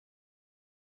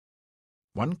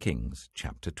1 Kings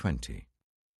chapter 20.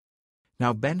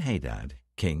 Now Ben-Hadad,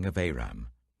 king of Aram,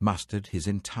 mustered his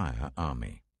entire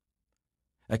army.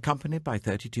 Accompanied by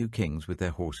 32 kings with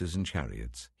their horses and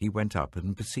chariots, he went up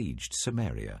and besieged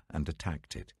Samaria and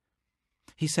attacked it.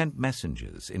 He sent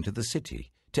messengers into the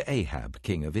city to Ahab,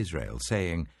 king of Israel,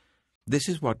 saying, "This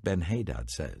is what Ben-Hadad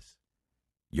says,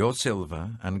 'Your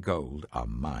silver and gold are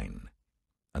mine,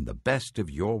 and the best of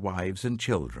your wives and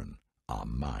children are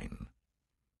mine.'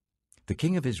 The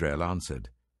king of Israel answered,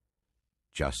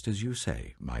 'Just as you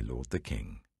say, my lord the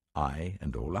king, I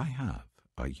and all I have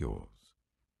are yours.'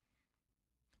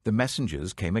 The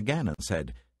messengers came again and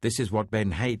said, 'This is what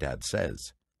Ben-Hadad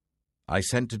says, I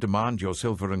sent to demand your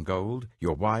silver and gold,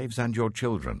 your wives and your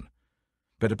children.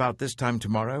 But about this time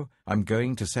tomorrow I'm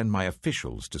going to send my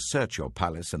officials to search your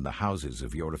palace and the houses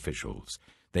of your officials.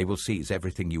 They will seize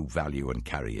everything you value and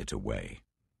carry it away.'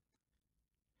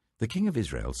 The king of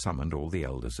Israel summoned all the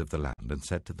elders of the land and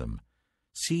said to them,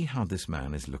 'See how this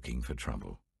man is looking for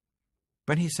trouble.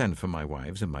 When he sent for my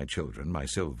wives and my children, my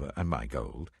silver and my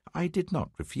gold, I did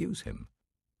not refuse him.'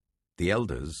 The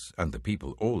elders and the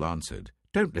people all answered,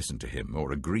 'Don't listen to him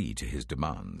or agree to his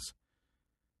demands.'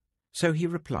 So he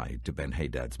replied to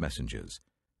Ben-Hadad's messengers,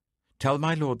 'Tell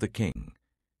my lord the king,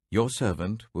 your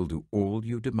servant will do all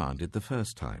you demanded the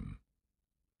first time.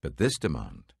 But this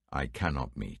demand I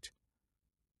cannot meet.'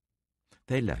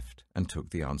 They left and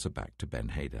took the answer back to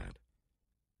Ben-Hadad.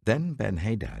 Then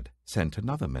Ben-Hadad sent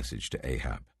another message to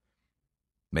Ahab.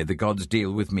 'May the gods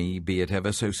deal with me, be it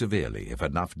ever so severely, if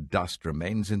enough dust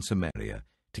remains in Samaria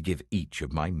to give each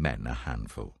of my men a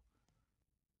handful.'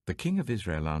 The king of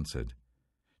Israel answered,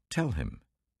 'Tell him,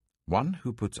 one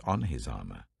who puts on his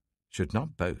armor should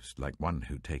not boast like one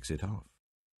who takes it off.'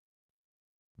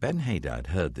 Ben-Hadad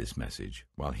heard this message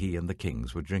while he and the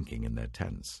kings were drinking in their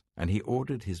tents, and he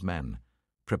ordered his men,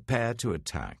 'Prepare to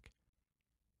attack.'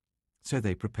 So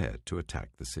they prepared to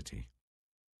attack the city.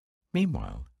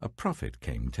 Meanwhile, a prophet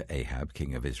came to Ahab,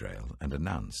 king of Israel, and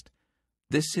announced,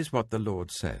 'This is what the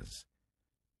Lord says.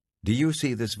 Do you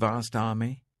see this vast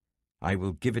army? I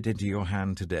will give it into your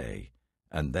hand today,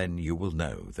 and then you will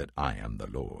know that I am the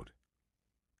Lord.'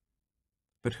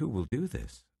 'But who will do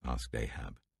this?' asked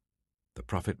Ahab. The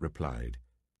prophet replied,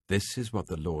 'This is what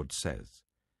the Lord says.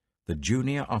 The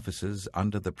junior officers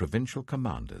under the provincial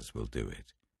commanders will do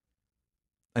it.'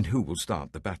 'And who will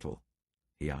start the battle?'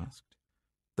 he asked.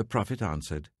 The prophet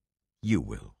answered, 'You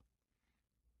will.'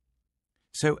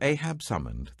 So Ahab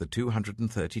summoned the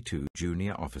 232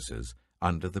 junior officers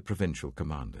under the provincial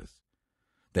commanders.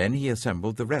 Then he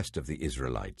assembled the rest of the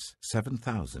Israelites,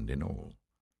 7,000 in all.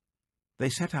 They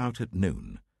set out at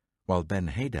noon, while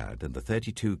Ben-Hadad and the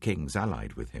 32 kings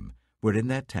allied with him were in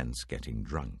their tents getting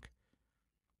drunk.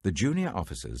 The junior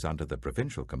officers under the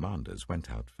provincial commanders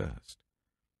went out first.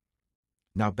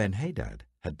 Now Ben-Hadad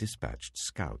had dispatched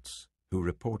scouts who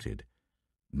reported,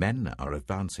 'Men are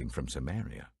advancing from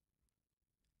Samaria.'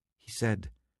 He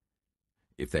said,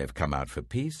 'If they have come out for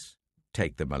peace,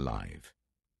 take them alive.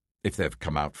 If they have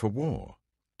come out for war,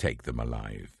 take them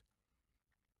alive.'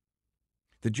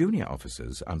 The junior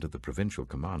officers under the provincial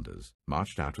commanders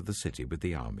marched out of the city with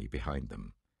the army behind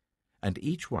them, and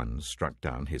each one struck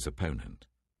down his opponent.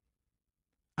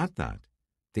 At that,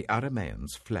 the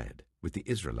Arameans fled, with the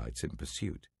Israelites in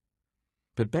pursuit.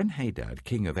 But Ben-Hadad,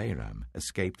 king of Aram,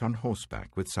 escaped on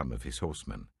horseback with some of his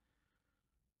horsemen.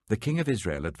 The king of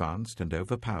Israel advanced and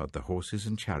overpowered the horses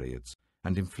and chariots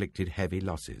and inflicted heavy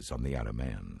losses on the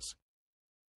Arameans.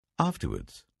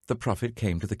 Afterwards, the prophet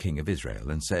came to the king of Israel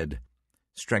and said,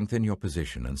 'Strengthen your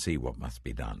position and see what must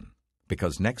be done,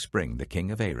 because next spring the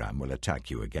king of Aram will attack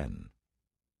you again.'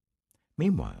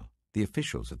 Meanwhile, the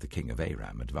officials of the king of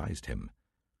Aram advised him,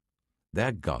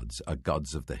 'Their gods are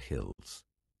gods of the hills.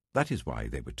 That is why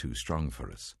they were too strong for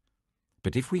us.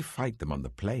 But if we fight them on the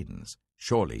plains,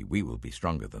 surely we will be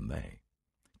stronger than they.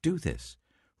 Do this,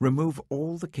 remove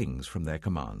all the kings from their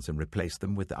commands and replace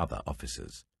them with other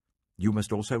officers. You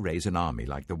must also raise an army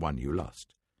like the one you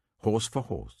lost, horse for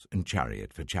horse and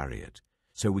chariot for chariot,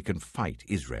 so we can fight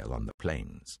Israel on the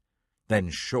plains. Then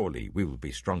surely we will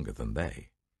be stronger than they.'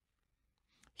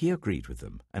 He agreed with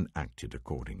them and acted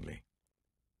accordingly.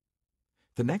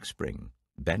 The next spring,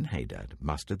 Ben-Hadad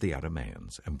mustered the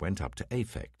Arameans and went up to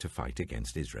Aphek to fight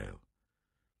against Israel.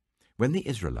 When the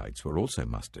Israelites were also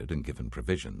mustered and given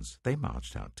provisions, they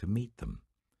marched out to meet them.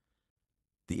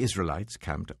 The Israelites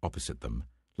camped opposite them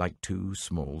like two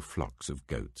small flocks of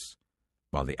goats,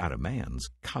 while the Arameans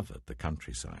covered the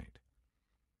countryside.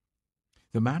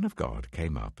 The man of God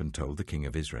came up and told the king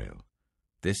of Israel,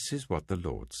 'This is what the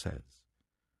Lord says.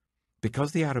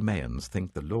 Because the Arameans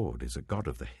think the Lord is a God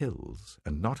of the hills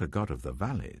and not a God of the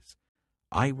valleys,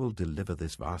 I will deliver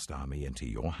this vast army into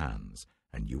your hands,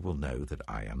 and you will know that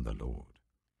I am the Lord."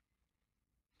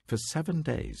 For 7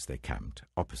 days they camped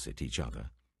opposite each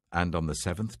other, and on the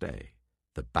 7th day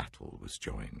the battle was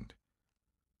joined.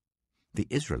 The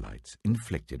Israelites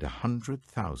inflicted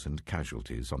 100,000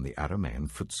 casualties on the Aramean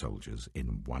foot soldiers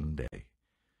in 1 day.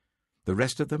 The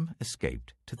rest of them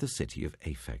escaped to the city of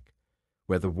Aphek,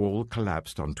 where the wall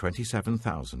collapsed on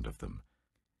 27,000 of them,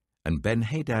 and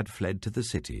Ben-Hadad fled to the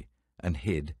city and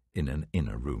hid in an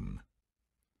inner room.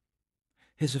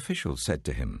 His officials said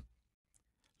to him,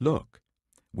 "Look,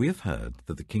 we have heard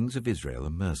that the kings of Israel are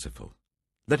merciful.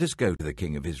 Let us go to the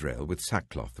king of Israel with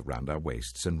sackcloth around our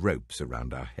waists and ropes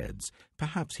around our heads.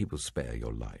 Perhaps he will spare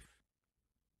your life."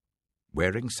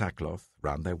 Wearing sackcloth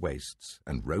round their waists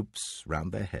and ropes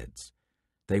round their heads,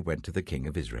 they went to the king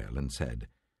of Israel and said,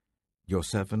 "Your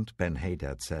servant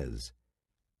Ben-Hadad says,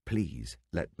 'Please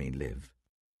let me live.'"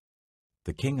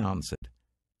 The king answered,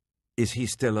 "Is he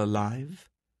still alive?"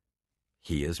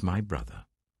 "He is my brother."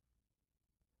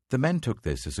 The men took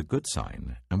this as a good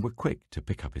sign and were quick to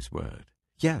pick up his word.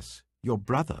 "Yes, your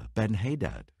brother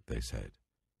Ben-Hadad," they said.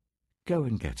 "Go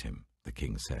and get him," the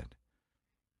king said.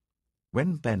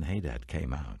 When Ben-Hadad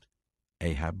came out,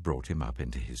 Ahab brought him up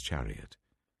into his chariot.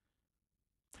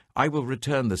 "I will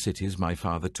return the cities my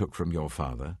father took from your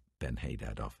father,"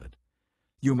 Ben-Hadad offered.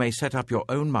 "You may set up your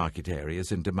own market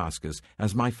areas in Damascus,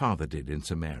 as my father did in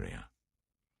Samaria."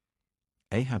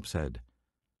 Ahab said,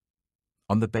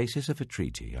 "On the basis of a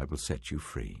treaty, I will set you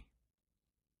free."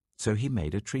 So he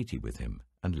made a treaty with him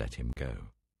and let him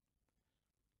go.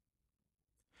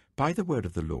 By the word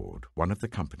of the Lord, one of the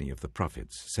company of the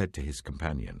prophets said to his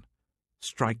companion,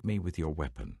 "Strike me with your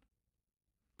weapon."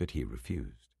 But he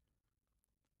refused.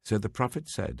 So the prophet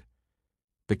said,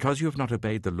 "Because you have not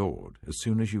obeyed the Lord, as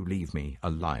soon as you leave me, a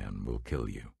lion will kill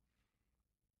you."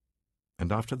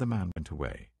 And after the man went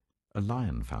away, a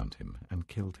lion found him and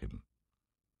killed him.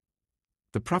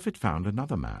 The prophet found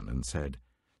another man and said,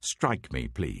 "Strike me,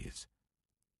 please."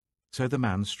 So the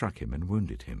man struck him and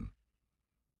wounded him.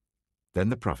 Then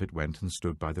the prophet went and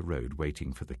stood by the road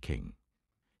waiting for the king.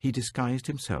 He disguised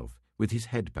himself with his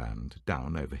headband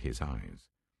down over his eyes.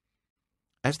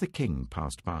 As the king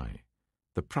passed by,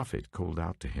 the prophet called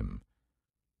out to him,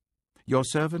 "Your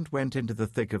servant went into the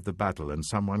thick of the battle, and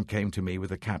someone came to me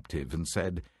with a captive and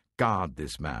said, 'Guard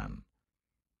this man.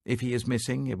 If he is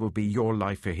missing, it will be your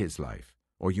life for his life,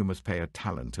 or you must pay a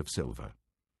talent of silver.'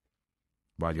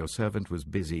 While your servant was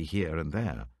busy here and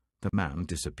there, the man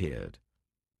disappeared."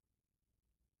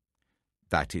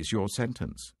 "That is your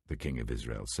sentence," the king of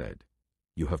Israel said.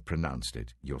 "You have pronounced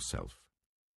it yourself."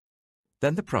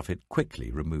 Then the prophet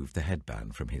quickly removed the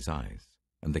headband from his eyes,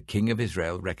 and the king of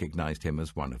Israel recognized him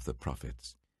as one of the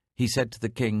prophets. He said to the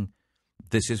king,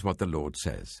 "This is what the Lord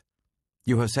says.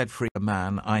 You have set free a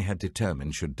man I had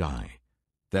determined should die.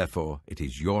 Therefore it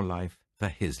is your life for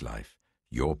his life,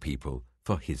 your people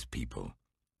for his people."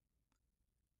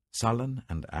 Sullen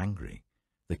and angry,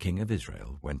 the king of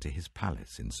Israel went to his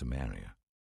palace in Samaria.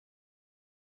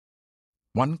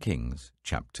 1 Kings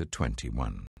chapter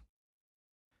 21.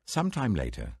 Sometime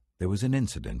later, there was an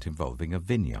incident involving a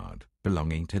vineyard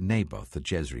belonging to Naboth the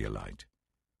Jezreelite.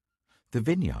 The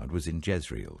vineyard was in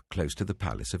Jezreel, close to the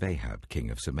palace of Ahab, king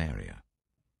of Samaria.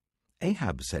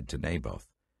 Ahab said to Naboth,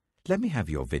 "Let me have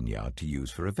your vineyard to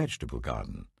use for a vegetable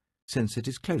garden, since it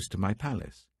is close to my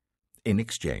palace. In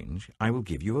exchange, I will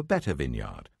give you a better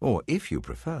vineyard, or, if you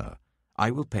prefer,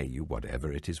 I will pay you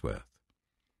whatever it is worth."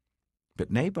 But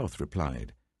Naboth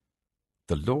replied,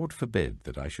 "The Lord forbid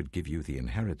that I should give you the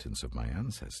inheritance of my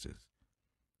ancestors."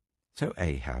 So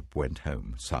Ahab went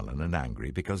home, sullen and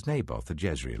angry, because Naboth the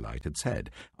Jezreelite had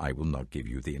said, "I will not give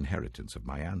you the inheritance of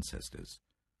my ancestors."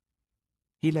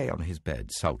 He lay on his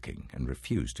bed sulking and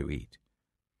refused to eat.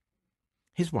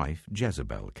 His wife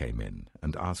Jezebel came in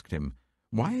and asked him,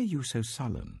 "Why are you so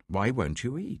sullen? Why won't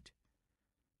you eat?"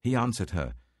 He answered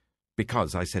her,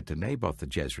 "Because I said to Naboth the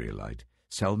Jezreelite,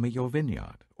 'Sell me your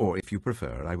vineyard, or if you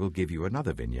prefer, I will give you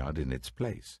another vineyard in its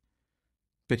place.'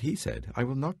 But he said, 'I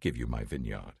will not give you my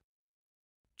vineyard.'"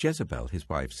 Jezebel, his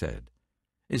wife, said,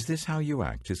 "Is this how you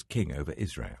act as king over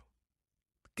Israel?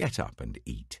 Get up and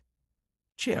eat.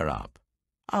 Cheer up.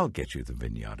 I'll get you the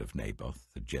vineyard of Naboth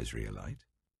the Jezreelite."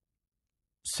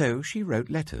 So she wrote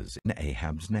letters in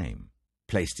Ahab's name,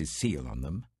 placed his seal on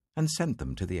them, and sent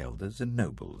them to the elders and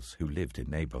nobles who lived in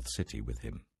Naboth's city with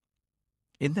him.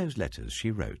 In those letters she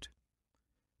wrote,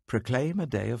 "Proclaim a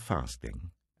day of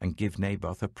fasting, and give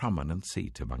Naboth a prominent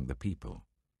seat among the people.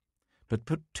 But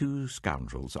put 2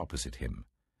 scoundrels opposite him,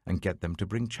 and get them to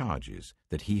bring charges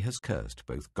that he has cursed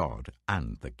both God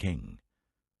and the king.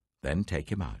 Then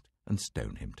take him out and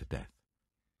stone him to death."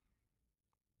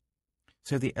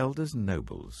 So the elders and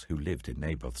nobles who lived in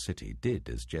Naboth's city did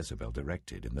as Jezebel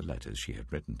directed in the letters she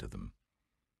had written to them.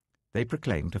 They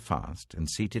proclaimed a fast and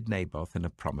seated Naboth in a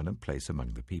prominent place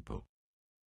among the people.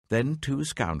 Then 2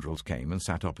 scoundrels came and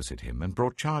sat opposite him and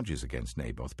brought charges against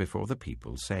Naboth before the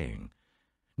people, saying,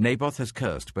 "Naboth has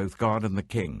cursed both God and the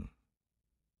king."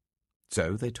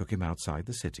 So they took him outside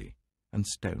the city and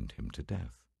stoned him to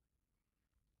death.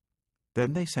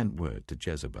 Then they sent word to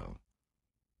Jezebel,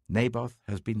 "Naboth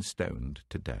has been stoned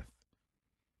to death."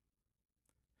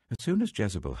 As soon as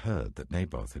Jezebel heard that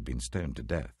Naboth had been stoned to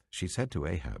death, she said to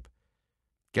Ahab,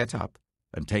 "Get up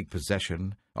and take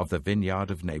possession of the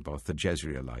vineyard of Naboth the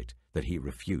Jezreelite that he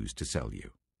refused to sell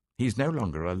you. He is no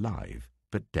longer alive,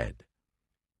 but dead."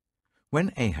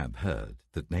 When Ahab heard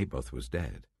that Naboth was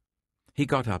dead, he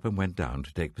got up and went down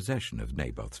to take possession of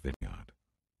Naboth's vineyard.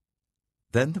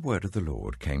 Then the word of the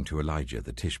Lord came to Elijah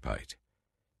the Tishbite,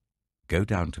 "Go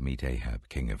down to meet Ahab,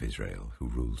 king of Israel, who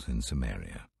rules in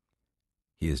Samaria.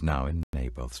 He is now in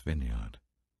Naboth's vineyard,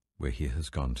 where he has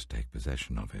gone to take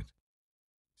possession of it.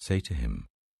 Say to him,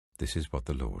 this is what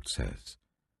the Lord says.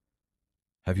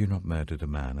 Have you not murdered a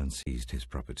man and seized his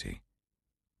property?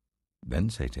 Then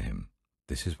say to him,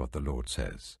 this is what the Lord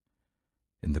says.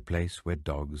 In the place where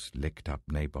dogs licked up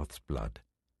Naboth's blood,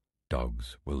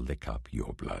 dogs will lick up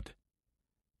your blood.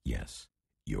 Yes,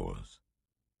 yours."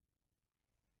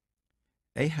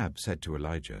 Ahab said to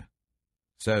Elijah,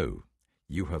 "So,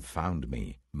 you have found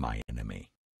me, my enemy."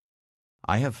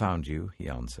 "I have found you," he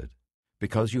answered,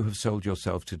 "because you have sold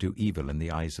yourself to do evil in the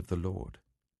eyes of the Lord.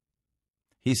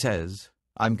 He says,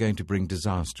 I'm going to bring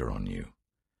disaster on you.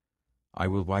 I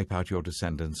will wipe out your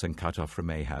descendants and cut off from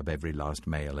Ahab every last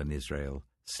male in Israel,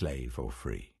 slave or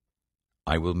free.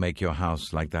 I will make your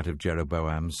house like that of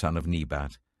Jeroboam, son of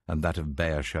Nebat, and that of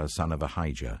Baasha, son of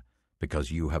Ahijah, because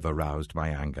you have aroused my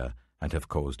anger and have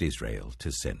caused Israel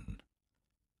to sin.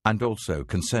 And also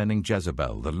concerning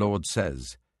Jezebel, the Lord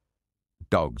says,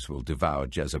 dogs will devour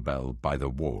Jezebel by the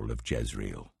wall of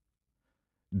Jezreel.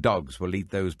 Dogs will eat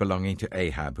those belonging to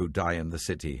Ahab who die in the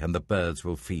city, and the birds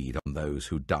will feed on those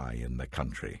who die in the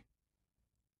country."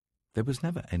 There was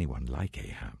never anyone like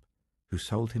Ahab, who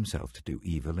sold himself to do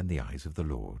evil in the eyes of the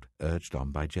Lord, urged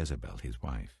on by Jezebel his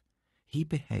wife. He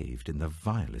behaved in the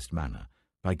vilest manner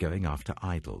by going after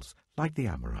idols, like the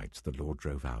Amorites the Lord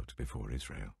drove out before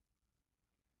Israel.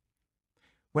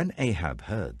 When Ahab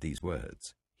heard these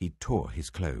words, he tore his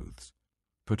clothes,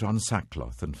 put on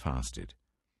sackcloth and fasted.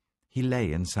 He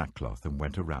lay in sackcloth and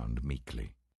went around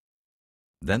meekly.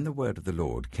 Then the word of the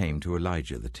Lord came to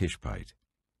Elijah the Tishbite.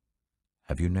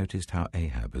 "Have you noticed how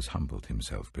Ahab has humbled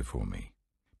himself before me?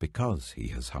 Because he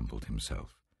has humbled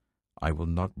himself, I will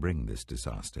not bring this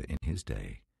disaster in his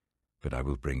day, but I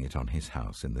will bring it on his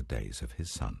house in the days of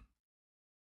his son."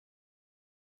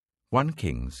 1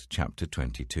 Kings chapter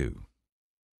 22.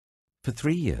 For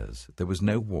 3 years there was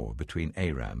no war between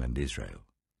Aram and Israel.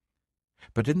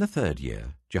 But in the 3rd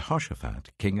year,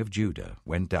 Jehoshaphat, king of Judah,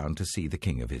 went down to see the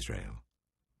king of Israel.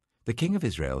 The king of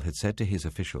Israel had said to his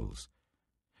officials,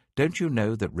 "Don't you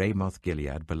know that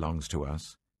Ramoth-Gilead belongs to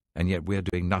us, and yet we are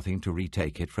doing nothing to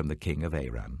retake it from the king of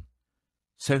Aram?"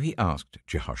 So he asked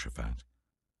Jehoshaphat,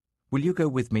 "Will you go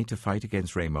with me to fight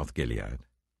against Ramoth-Gilead?"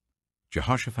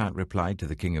 Jehoshaphat replied to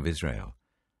the king of Israel,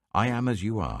 "I am as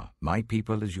you are, my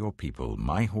people as your people,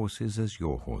 my horses as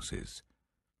your horses."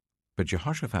 But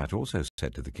Jehoshaphat also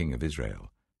said to the king of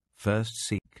Israel, "First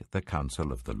seek the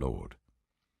counsel of the Lord."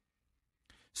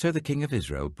 So the king of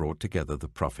Israel brought together the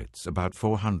prophets, about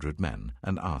 400 men,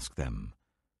 and asked them,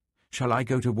 "Shall I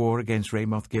go to war against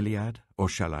Ramoth-Gilead, or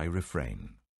shall I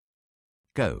refrain?"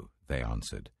 "Go," they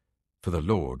answered, "for the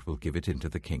Lord will give it into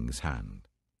the king's hand."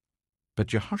 But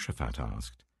Jehoshaphat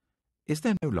asked, "Is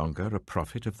there no longer a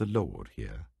prophet of the Lord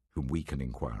here, whom we can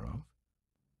inquire of?"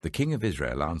 The king of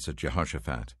Israel answered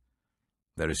Jehoshaphat,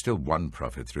 "There is still one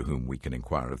prophet through whom we can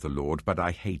inquire of the Lord, but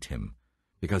I hate him,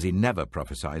 because he never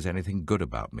prophesies anything good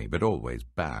about me, but always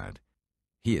bad.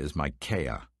 He is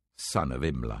Micaiah, son of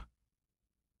Imlah."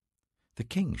 "The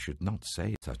king should not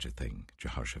say such a thing,"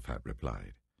 Jehoshaphat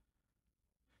replied.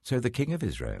 So the king of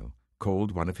Israel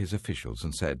called one of his officials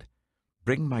and said,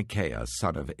 "Bring Micaiah,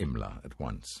 son of Imlah, at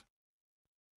once."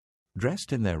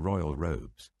 Dressed in their royal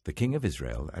robes, the king of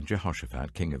Israel and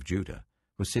Jehoshaphat, king of Judah,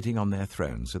 were sitting on their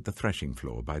thrones at the threshing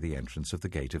floor by the entrance of the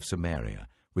gate of Samaria,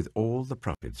 with all the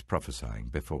prophets prophesying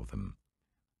before them.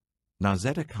 Now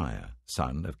Zedekiah,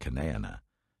 son of Chenaanah,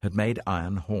 had made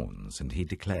iron horns, and he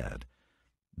declared,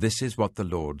 "This is what the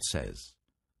Lord says.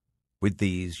 With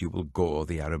these you will gore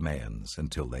the Arameans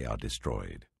until they are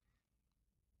destroyed."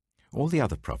 All the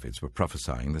other prophets were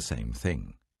prophesying the same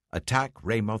thing. "Attack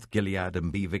Ramoth-Gilead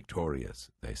and be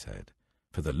victorious," they said.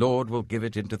 for the Lord will give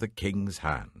it into the king's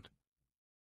hand."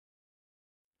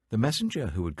 The messenger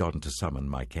who had gone to summon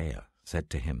Micaiah said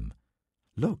to him,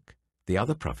 "Look, the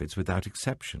other prophets without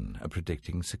exception are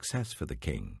predicting success for the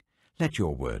king. Let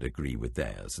your word agree with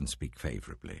theirs and speak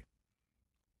favorably."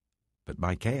 But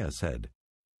Micaiah said,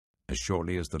 "As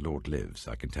surely as the Lord lives,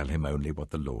 I can tell him only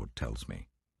what the Lord tells me."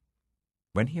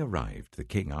 When he arrived, the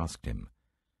king asked him,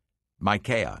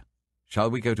 "Micaiah, shall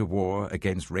we go to war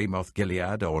against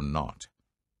Ramoth-Gilead or not?"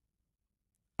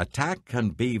 "Attack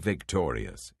and be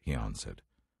victorious," he answered,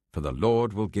 "for the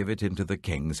Lord will give it into the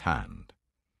king's hand."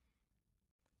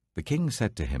 The king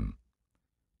said to him,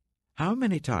 "How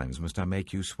many times must I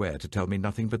make you swear to tell me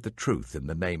nothing but the truth in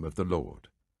the name of the Lord?"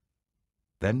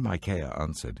 Then Micaiah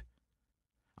answered,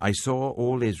 "I saw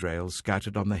all Israel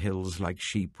scattered on the hills like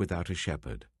sheep without a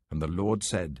shepherd, and the Lord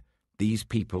said, 'These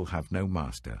people have no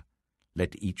master.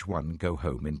 Let each one go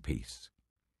home in peace.'"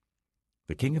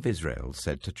 The king of Israel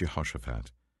said to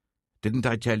Jehoshaphat, "Didn't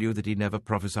I tell you that he never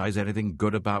prophesies anything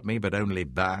good about me, but only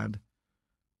bad?"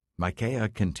 Micaiah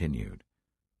continued,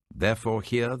 "Therefore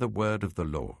hear the word of the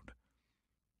Lord.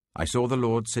 I saw the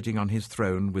Lord sitting on his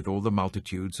throne with all the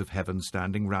multitudes of heaven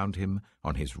standing round him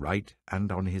on his right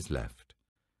and on his left.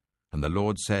 And the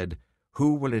Lord said,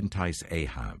 'Who will entice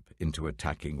Ahab into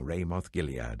attacking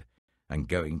Ramoth-Gilead and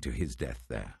going to his death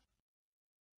there?'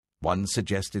 One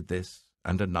suggested this,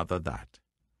 and another that.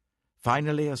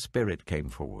 Finally a spirit came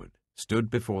forward, stood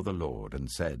before the Lord,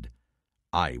 and said,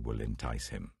 'I will entice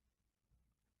him.'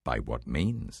 'By what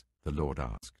means?' the Lord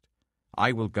asked.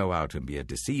 'I will go out and be a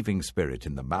deceiving spirit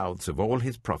in the mouths of all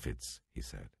his prophets,' he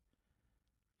said.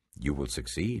 'You will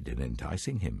succeed in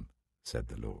enticing him,' said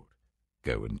the Lord.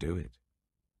 'Go and do it.'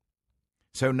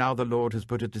 So now the Lord has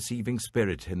put a deceiving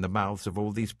spirit in the mouths of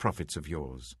all these prophets of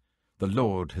yours. The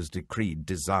Lord has decreed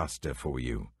disaster for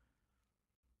you."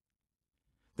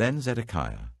 Then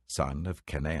Zedekiah, son of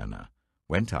Chenaanah,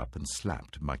 went up and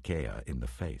slapped Micaiah in the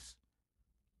face.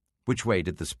 "Which way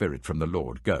did the spirit from the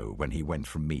Lord go when he went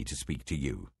from me to speak to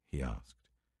you?" he asked.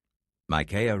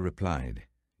 Micaiah replied,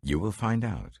 "You will find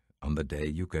out on the day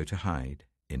you go to hide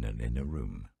in an inner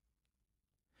room."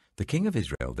 The king of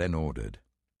Israel then ordered,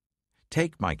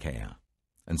 "Take Micaiah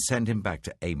and send him back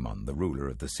to Amon, the ruler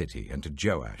of the city, and to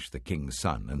Joash, the king's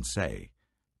son, and say,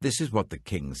 'This is what the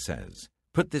king says.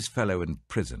 Put this fellow in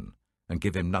prison and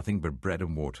give him nothing but bread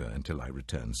and water until I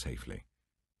return safely.'"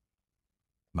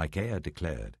 Micaiah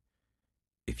declared,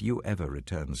 "If you ever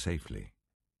return safely,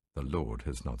 the Lord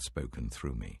has not spoken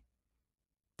through me."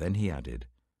 Then he added,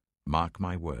 "Mark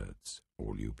my words,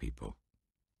 all you people."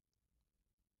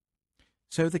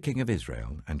 So the king of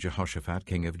Israel and Jehoshaphat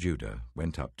king of Judah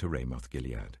went up to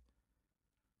Ramoth-Gilead.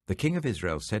 The king of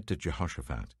Israel said to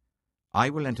Jehoshaphat, "I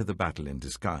will enter the battle in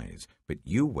disguise, but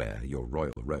you wear your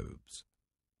royal robes."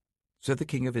 So the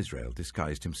king of Israel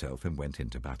disguised himself and went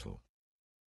into battle.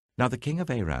 Now the king of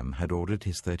Aram had ordered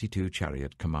his 32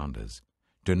 chariot commanders,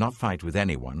 "Do not fight with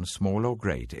anyone, small or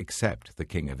great, except the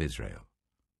king of Israel."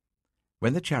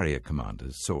 When the chariot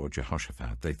commanders saw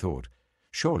Jehoshaphat, they thought,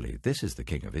 "Surely this is the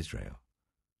king of Israel."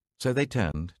 So they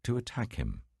turned to attack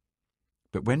him.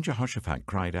 But when Jehoshaphat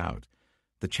cried out,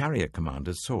 the chariot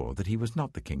commanders saw that he was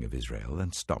not the king of Israel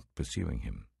and stopped pursuing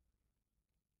him.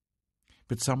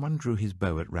 But someone drew his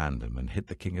bow at random and hit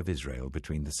the king of Israel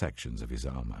between the sections of his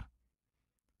armor.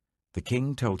 The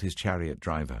king told his chariot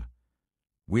driver,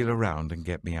 "Wheel around and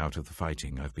get me out of the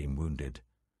fighting. I've been wounded."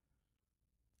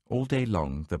 All day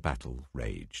long the battle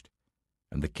raged,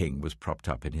 and the king was propped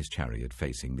up in his chariot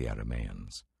facing the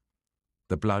Arameans.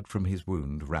 The blood from his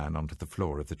wound ran onto the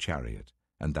floor of the chariot,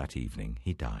 and that evening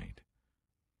he died.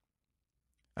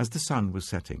 As the sun was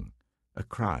setting, a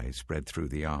cry spread through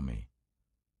the army,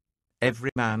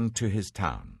 "Every man to his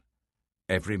town,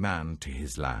 every man to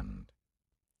his land."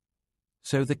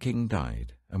 So the king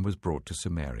died and was brought to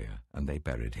Samaria, and they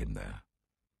buried him there.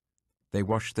 They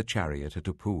washed the chariot at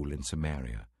a pool in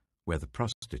Samaria, where the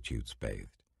prostitutes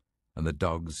bathed, and the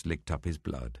dogs licked up his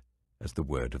blood, as the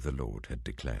word of the Lord had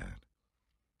declared.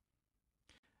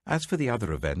 As for the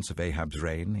other events of Ahab's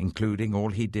reign, including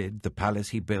all he did, the palace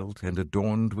he built and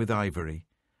adorned with ivory,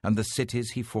 and the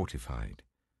cities he fortified,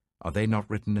 are they not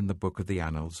written in the book of the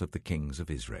annals of the kings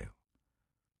of Israel?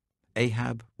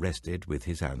 Ahab rested with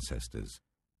his ancestors,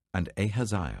 and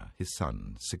Ahaziah his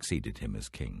son succeeded him as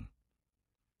king.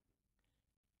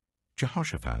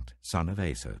 Jehoshaphat, son of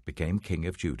Asa, became king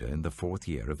of Judah in the 4th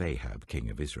year of Ahab,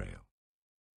 king of Israel.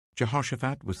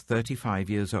 Jehoshaphat was 35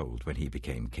 years old when he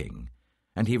became king,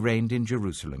 and he reigned in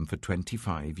Jerusalem for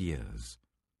 25 years.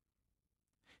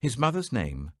 His mother's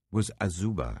name was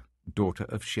Azubah, daughter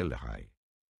of Shilhi.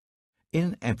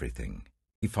 In everything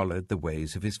He followed the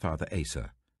ways of his father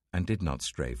Asa, and did not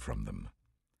stray from them.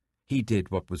 He did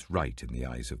what was right in the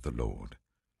eyes of the Lord.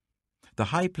 The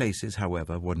high places,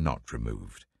 however, were not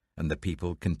removed, and the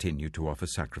people continued to offer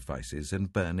sacrifices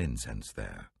and burn incense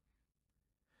there.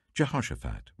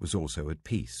 Jehoshaphat was also at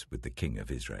peace with the king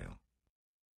of Israel.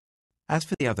 As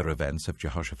for the other events of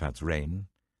Jehoshaphat's reign,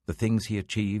 the things he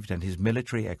achieved and his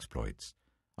military exploits,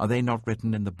 are they not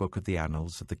written in the book of the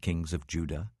annals of the kings of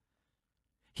Judah?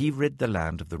 He rid the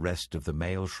land of the rest of the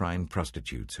male shrine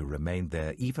prostitutes who remained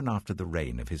there even after the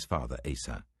reign of his father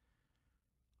Asa.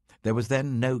 There was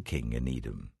then no king in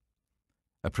Edom.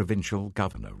 A provincial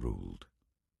governor ruled.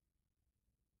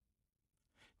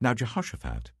 Now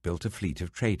Jehoshaphat built a fleet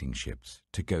of trading ships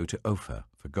to go to Ophir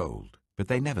for gold, but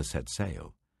they never set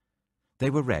sail. They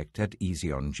were wrecked at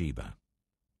Ezion-Geber.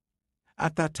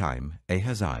 At that time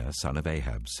Ahaziah son of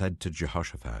Ahab said to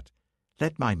Jehoshaphat,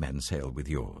 "Let my men sail with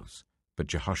yours." But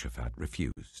Jehoshaphat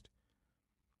refused.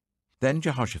 Then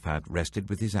Jehoshaphat rested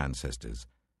with his ancestors,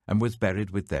 and was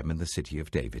buried with them in the city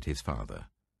of David his father.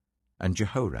 And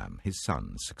Jehoram his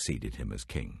son succeeded him as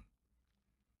king.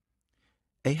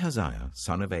 Ahaziah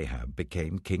son of Ahab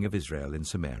became king of Israel in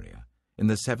Samaria in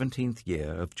the 17th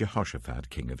year of Jehoshaphat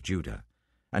king of Judah,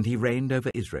 and he reigned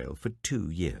over Israel for 2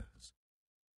 years.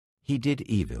 He did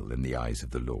evil in the eyes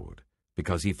of the Lord,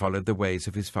 because he followed the ways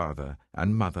of his father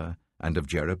and mother, and of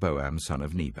Jeroboam son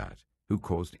of Nebat, who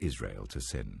caused Israel to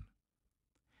sin.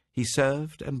 He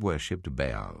served and worshipped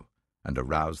Baal, and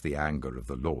aroused the anger of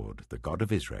the Lord, the God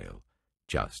of Israel,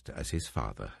 just as his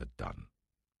father had done.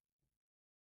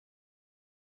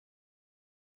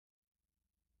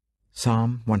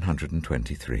 Psalm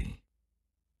 123.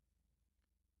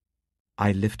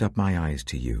 I lift up my eyes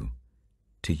to you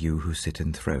who sit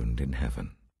enthroned in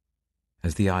heaven.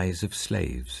 As the eyes of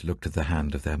slaves look to the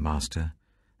hand of their master,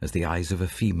 as the eyes of a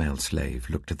female slave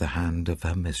look to the hand of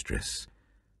her mistress,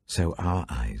 so our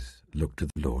eyes look to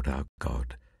the Lord our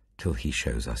God, till he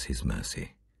shows us his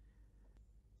mercy.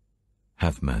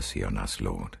 Have mercy on us,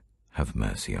 Lord, have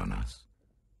mercy on us.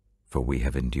 For we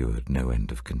have endured no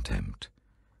end of contempt.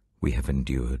 We have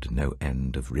endured no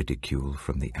end of ridicule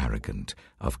from the arrogant,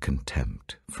 of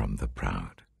contempt from the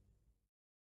proud.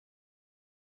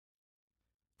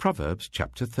 Proverbs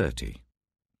chapter 30.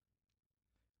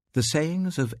 The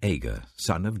sayings of Agur,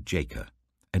 son of Jacob,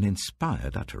 an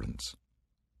inspired utterance.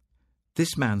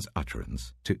 This man's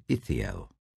utterance to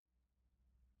Ithiel.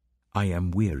 I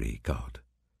am weary, God,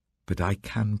 but I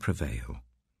can prevail.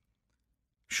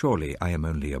 Surely I am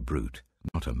only a brute,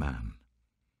 not a man.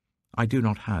 I do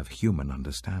not have human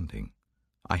understanding.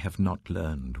 I have not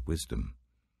learned wisdom,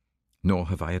 nor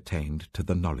have I attained to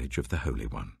the knowledge of the Holy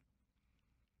One.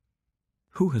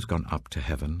 Who has gone up to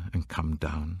heaven and come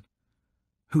down?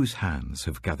 Whose hands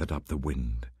have gathered up the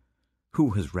wind?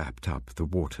 Who has wrapped up the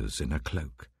waters in a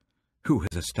cloak? Who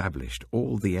has established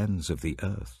all the ends of the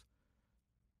earth?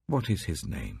 What is his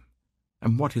name,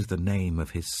 and what is the name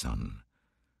of his son?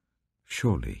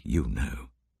 Surely you know.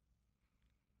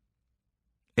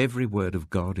 Every word of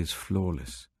God is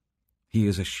flawless. He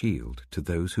is a shield to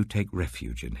those who take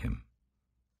refuge in him.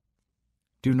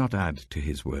 Do not add to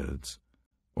his words,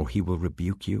 or he will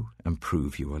rebuke you and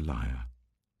prove you a liar.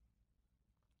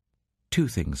 2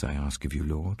 things I ask of you,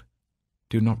 Lord.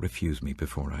 Do not refuse me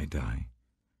before I die.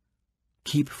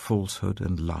 Keep falsehood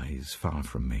and lies far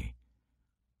from me.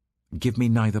 Give me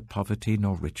neither poverty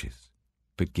nor riches,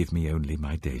 but give me only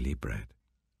my daily bread.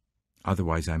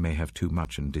 Otherwise I may have too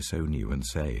much and disown you and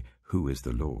say, Who is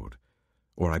the Lord?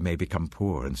 Or I may become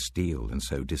poor and steal and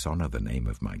so dishonor the name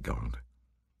of my God.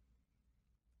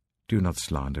 Do not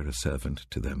slander a servant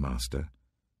to their master,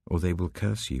 or they will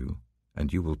curse you,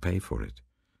 and you will pay for it.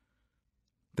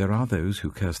 There are those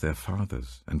who curse their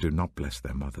fathers and do not bless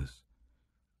their mothers,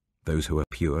 those who are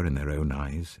pure in their own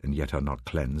eyes and yet are not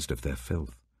cleansed of their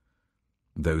filth,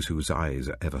 those whose eyes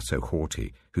are ever so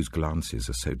haughty, whose glances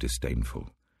are so disdainful,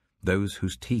 those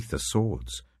whose teeth are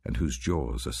swords and whose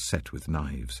jaws are set with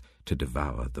knives, to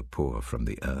devour the poor from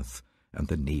the earth and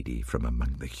the needy from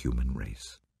among the human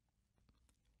race.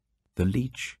 The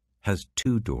leech has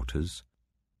 2 daughters.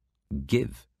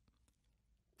 Give,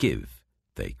 give,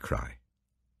 they cry.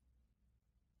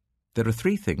 There are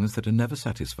 3 things that are never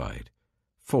satisfied,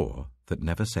 4 that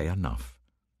never say enough.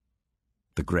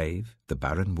 The grave, the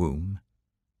barren womb,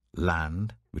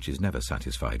 land, which is never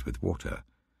satisfied with water,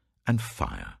 and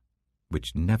fire,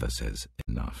 which never says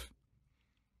enough.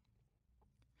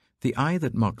 The eye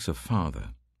that mocks a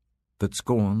father, that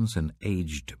scorns an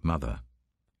aged mother,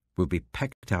 will be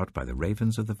pecked out by the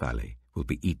ravens of the valley, will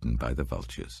be eaten by the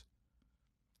vultures.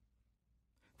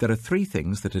 There are 3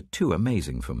 things that are too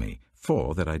amazing for me,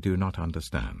 4 that I do not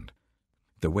understand.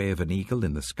 the way of an eagle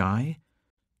in the sky,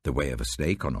 the way of a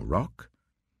snake on a rock,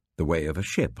 the way of a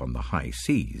ship on the high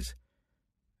seas,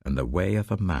 and the way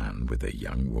of a man with a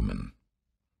young woman.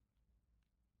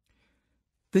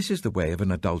 This is the way of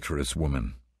an adulterous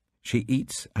woman. She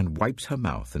eats and wipes her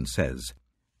mouth and says,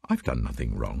 "I've done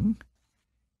nothing wrong."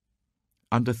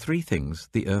 Under 3 things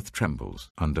the earth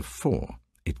trembles, under 4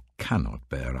 it cannot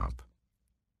bear up: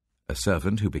 a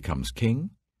servant who becomes king,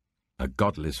 a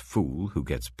godless fool who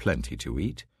gets plenty to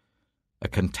eat, a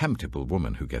contemptible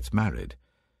woman who gets married,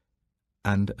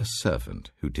 and a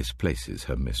servant who displaces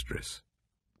her mistress.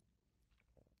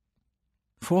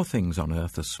 4 things on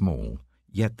earth are small,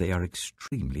 yet they are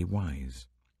extremely wise.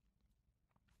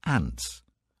 Ants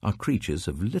are creatures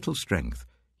of little strength,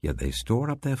 yet they store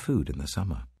up their food in the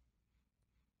summer.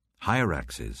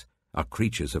 Hyraxes are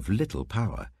creatures of little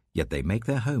power, yet they make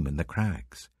their home in the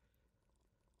crags.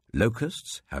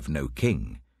 Locusts have no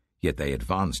king, yet they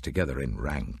advance together in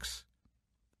ranks.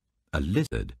 A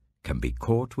lizard can be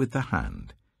caught with the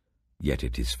hand, yet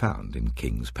it is found in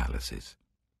kings' palaces.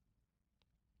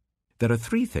 There are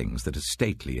 3 things that are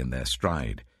stately in their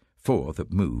stride, 4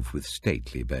 that move with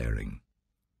stately bearing: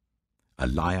 a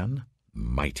lion,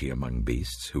 mighty among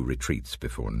beasts, who retreats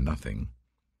before nothing;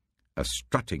 a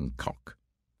strutting cock,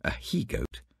 a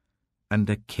he-goat, and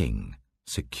a king,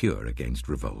 secure against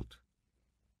revolt.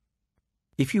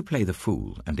 If you play the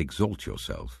fool and exalt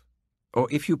yourself, or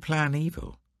if you plan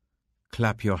evil,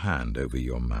 clap your hand over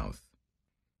your mouth.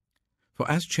 For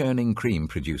as churning cream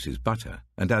produces butter,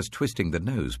 and as twisting the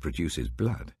nose produces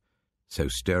blood, so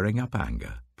stirring up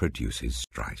anger produces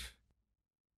strife.